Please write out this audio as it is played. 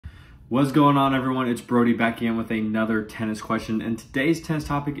What's going on, everyone? It's Brody back again with another tennis question, and today's tennis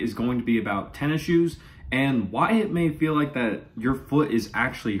topic is going to be about tennis shoes and why it may feel like that your foot is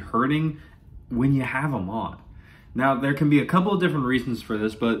actually hurting when you have them on. Now, there can be a couple of different reasons for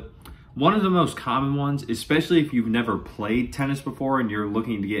this, but one of the most common ones, especially if you've never played tennis before and you're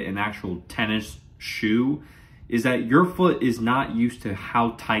looking to get an actual tennis shoe, is that your foot is not used to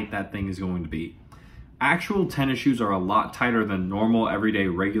how tight that thing is going to be. Actual tennis shoes are a lot tighter than normal everyday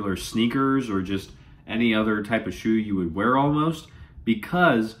regular sneakers or just any other type of shoe you would wear almost,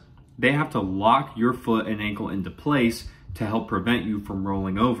 because they have to lock your foot and ankle into place to help prevent you from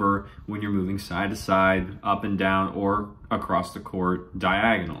rolling over when you're moving side to side, up and down, or across the court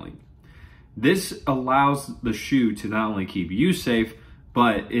diagonally. This allows the shoe to not only keep you safe,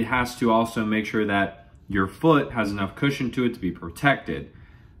 but it has to also make sure that your foot has enough cushion to it to be protected.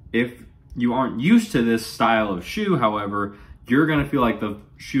 If you aren't used to this style of shoe, however, you're going to feel like the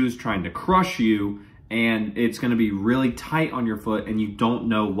shoe is trying to crush you and it's going to be really tight on your foot and you don't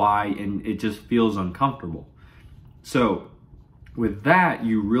know why, and it just feels uncomfortable. So with that,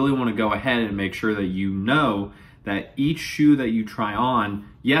 you really want to go ahead and make sure that you know that each shoe that you try on,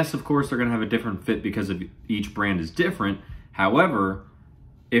 yes, of course, they're going to have a different fit because of each brand is different. However,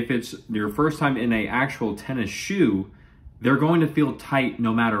 if it's your first time in an actual tennis shoe, they're going to feel tight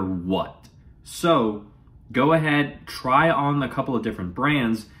no matter what. So go ahead, try on a couple of different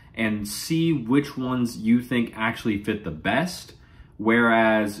brands and see which ones you think actually fit the best.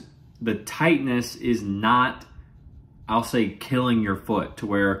 Whereas the tightness is not, I'll say, killing your foot, to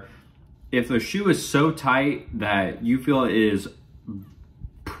where if the shoe is so tight that you feel it is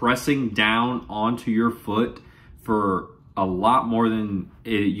pressing down onto your foot for a lot more than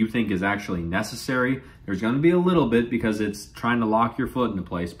you think is actually necessary, there's going to be a little bit because it's trying to lock your foot into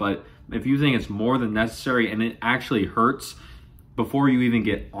place. But if you think it's more than necessary and it actually hurts before you even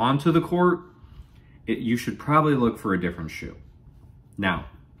get onto the court, you should probably look for a different shoe. Now,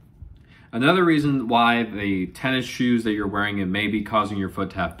 another reason why the tennis shoes that you're wearing and may be causing your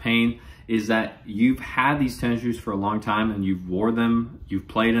foot to have pain is that you've had these tennis shoes for a long time and you've wore them, you've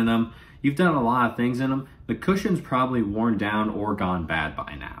played in them, you've done a lot of things in them. The cushion's probably worn down or gone bad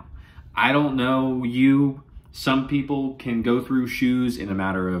by now. I don't know you. Some people can go through shoes in a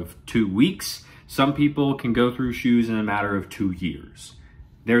matter of 2 weeks. Some people can go through shoes in a matter of 2 years.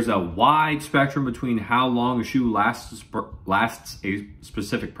 There's a wide spectrum between how long a shoe lasts a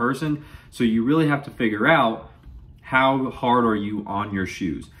specific person. So you really have to figure out how hard are you on your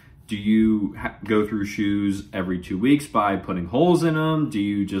shoes. Do you go through shoes every 2 weeks by putting holes in them? Do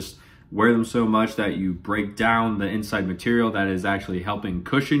you just wear them so much that you break down the inside material that is actually helping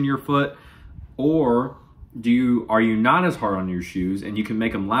cushion your foot? Or are you not as hard on your shoes and you can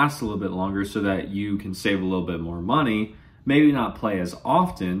make them last a little bit longer so that you can save a little bit more money? Maybe not play as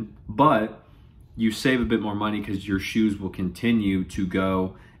often, but you save a bit more money because your shoes will continue to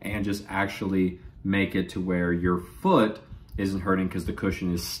go and just actually make it to where your foot isn't hurting because the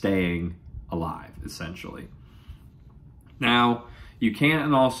cushion is staying alive, essentially. Now, you can,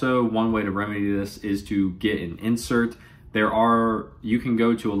 and also one way to remedy this is to get an insert. You can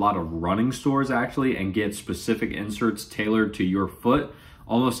go to a lot of running stores actually and get specific inserts tailored to your foot.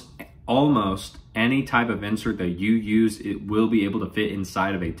 Almost any type of insert that you use, it will be able to fit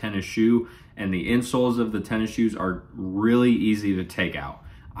inside of a tennis shoe, and the insoles of the tennis shoes are really easy to take out.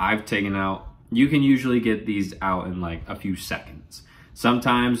 I've taken out, you can usually get these out in like a few seconds.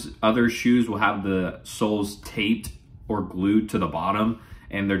 Sometimes other shoes will have the soles taped or glued to the bottom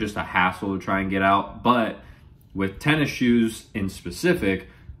and they're just a hassle to try and get out. But with tennis shoes in specific,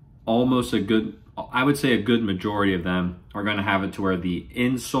 I would say a good majority of them are going to have it to where the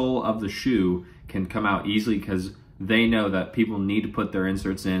insole of the shoe can come out easily because they know that people need to put their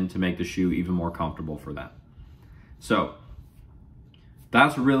inserts in to make the shoe even more comfortable for them. So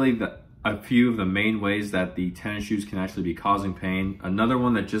that's really a few of the main ways that the tennis shoes can actually be causing pain. Another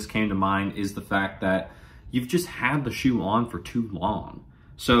one that just came to mind is the fact that you've just had the shoe on for too long.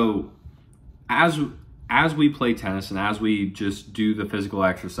 So as we play tennis and as we just do the physical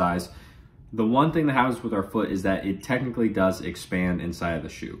exercise, the one thing that happens with our foot is that it technically does expand inside of the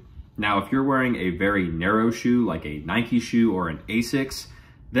shoe. Now, if you're wearing a very narrow shoe, like a Nike shoe or an Asics,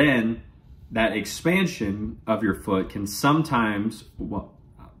 then that expansion of your foot can sometimes, well,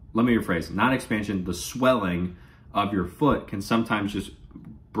 let me rephrase, not expansion, the swelling of your foot can sometimes just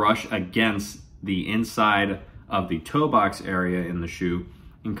brush against the inside of the toe box area in the shoe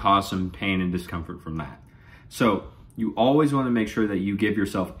and cause some pain and discomfort from that. So you always want to make sure that you give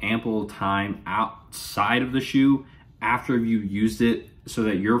yourself ample time outside of the shoe after you used it so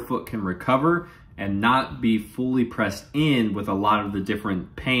that your foot can recover and not be fully pressed in with a lot of the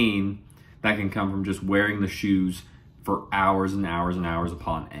different pain that can come from just wearing the shoes for hours and hours and hours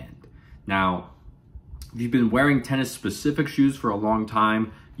upon end. Now, if you've been wearing tennis specific shoes for a long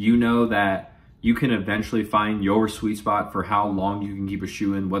time, you know that you can eventually find your sweet spot for how long you can keep a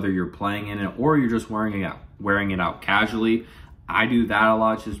shoe in, whether you're playing in it or you're just wearing it out casually. I do that a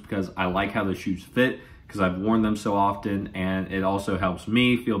lot just because I like how the shoes fit, because I've worn them so often, and it also helps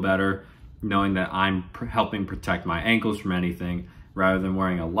me feel better knowing that I'm helping protect my ankles from anything, rather than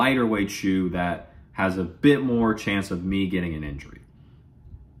wearing a lighter weight shoe that has a bit more chance of me getting an injury.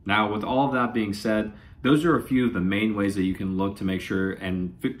 Now, with all of that being said, those are a few of the main ways that you can look to make sure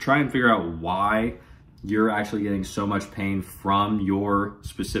and try and figure out why you're actually getting so much pain from your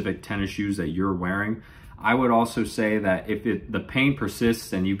specific tennis shoes that you're wearing. I would also say that if the pain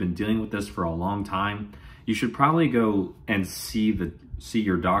persists and you've been dealing with this for a long time, you should probably go and see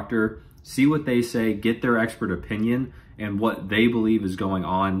your doctor, see what they say, get their expert opinion and what they believe is going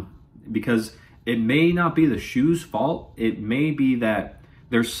on, because it may not be the shoe's fault. It may be that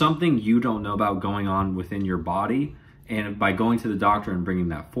there's something you don't know about going on within your body, and by going to the doctor and bringing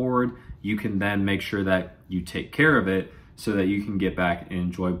that forward, you can then make sure that you take care of it so that you can get back and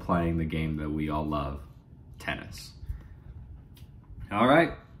enjoy playing the game that we all love, tennis. All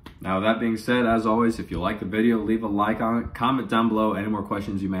right. Now, that being said, as always, if you like the video, leave a like on it, comment down below any more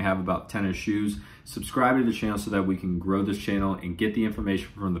questions you may have about tennis shoes, subscribe to the channel so that we can grow this channel and get the information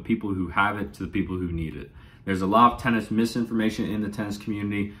from the people who have it to the people who need it. There's a lot of tennis misinformation in the tennis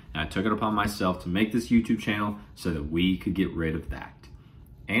community, and I took it upon myself to make this YouTube channel so that we could get rid of that.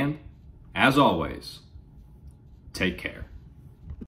 And, as always, take care.